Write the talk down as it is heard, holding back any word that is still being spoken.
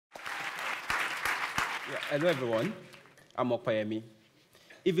Yeah, hello, everyone. I'm Opayemi.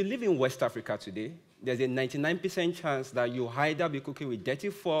 If you live in West Africa today, there's a 99% chance that you'll either be cooking with dirty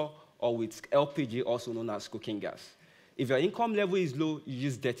fuel or with LPG, also known as cooking gas. If your income level is low, you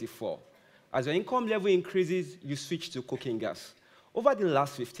use dirty fuel. As your income level increases, you switch to cooking gas. Over the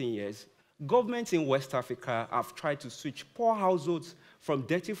last 15 years, governments in West Africa have tried to switch poor households from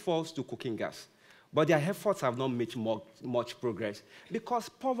dirty fuels to cooking gas. But their efforts have not made much progress because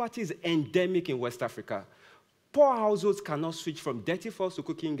poverty is endemic in West Africa. Poor households cannot switch from dirty fuels to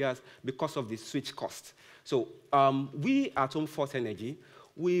cooking gas because of the switch cost. So we at Homefort Energy,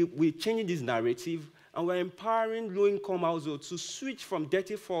 we're changing this narrative, and we're empowering low-income households to switch from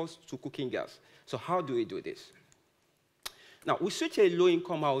dirty fuels to cooking gas. So how do we do this? Now, we switch a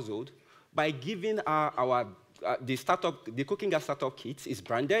low-income household by giving the cooking gas startup kit is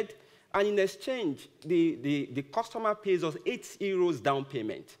branded, and in exchange, the customer pays us €8 down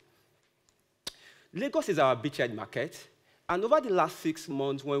payment. Lagos is our beachhead market, and over the last 6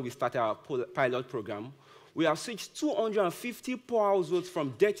 months when we started our pilot program, we have switched 250 poor households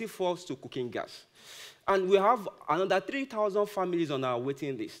from dirty fuels to cooking gas. And we have another 3,000 families on our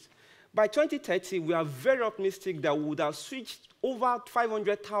waiting list. By 2030, we are very optimistic that we would have switched over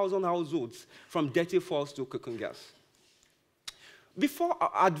 500,000 households from dirty fuels to cooking gas. Before the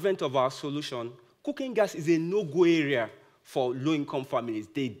advent of our solution, cooking gas is a no-go area for low-income families.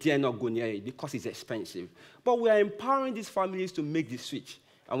 They dare not go near it because it's expensive. But we are empowering these families to make the switch.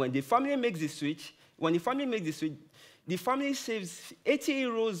 And when the family makes the switch, the family saves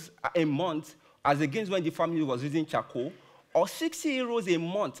 €80 a month as against when the family was using charcoal, or €60 a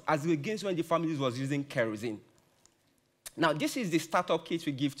month as against when the family was using kerosene. Now, this is the startup kit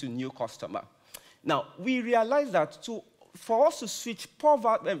we give to new customers. Now, we realize that for us to switch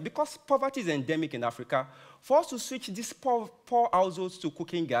because poverty is endemic in Africa, for us to switch these poor households to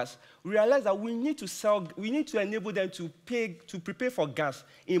cooking gas, we realize that we need to enable them to prepare for gas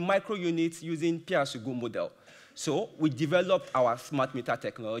in micro units using pay-as-you-go model. So we developed our smart meter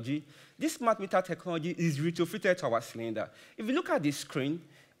technology. This smart meter technology is retrofitted to our cylinder. If you look at the screen,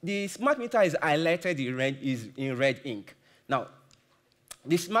 the smart meter is highlighted in red ink. Now,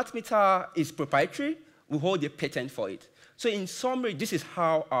 the smart meter is proprietary. We hold a patent for it. So in summary, this is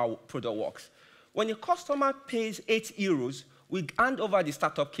how our product works. When a customer pays €8, we hand over the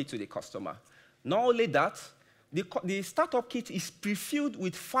startup kit to the customer. Not only that, the startup kit is pre-filled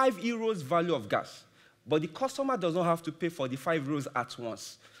with €5 value of gas, but the customer does not have to pay for the €5 at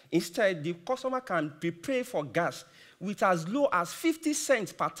once. Instead, the customer can prepay for gas with as low as 50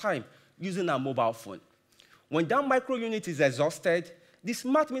 cents per time using a mobile phone. When that micro unit is exhausted, the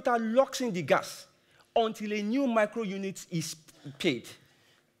smart meter locks in the gas until a new micro unit is paid.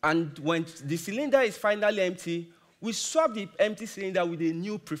 And when the cylinder is finally empty, we swap the empty cylinder with a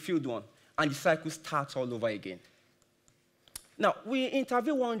new pre-filled one, and the cycle starts all over again. Now, we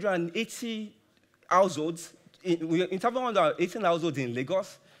interviewed 180 households. We interviewed 118 households in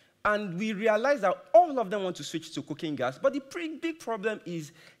Lagos, and we realized that all of them want to switch to cooking gas, but the big problem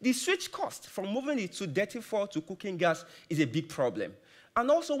is the switch cost from moving it to dirty fuel to cooking gas is a big problem.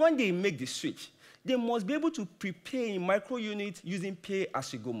 And also, when they make the switch, they must be able to prepare in micro units using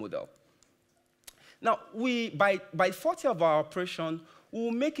pay-as-you-go model. Now, by 40 of our operation, we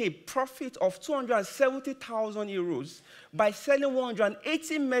will make a profit of €270,000 by selling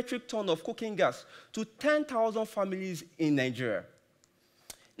 180 metric tons of cooking gas to 10,000 families in Nigeria.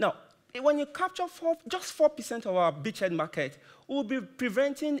 Now, when you capture just 4% of our beachhead market, we'll be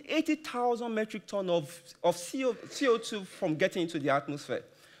preventing 80,000 metric tons of CO2 from getting into the atmosphere.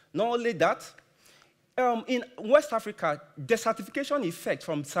 Not only that, in West Africa, desertification effect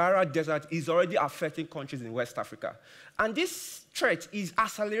from Sahara Desert is already affecting countries in West Africa. And this threat is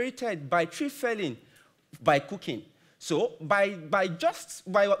accelerated by tree felling by cooking. So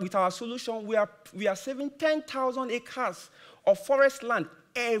with our solution, we are saving 10,000 acres of forest land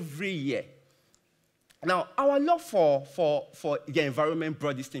every year. Now, our love for the environment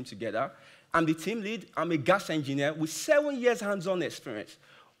brought this team together. I'm the team lead. I'm a gas engineer with 7 years hands-on experience.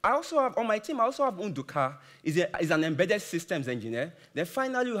 On my team, I also have Unduka. He's an embedded systems engineer. Then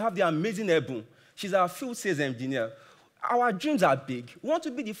finally, we have the amazing Ebun. She's our field sales engineer. Our dreams are big. We want to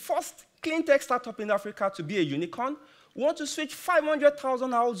be the first clean tech startup in Africa to be a unicorn. We want to switch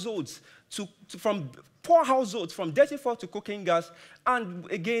 500,000 households from poor households, from dirty fuel to cooking gas. And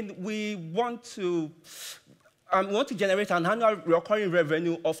again, we want to generate an annual recurring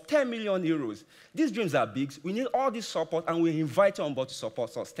revenue of €10 million. These dreams are big. We need all this support, and we invite you on board to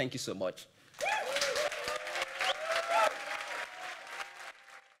support us. Thank you so much.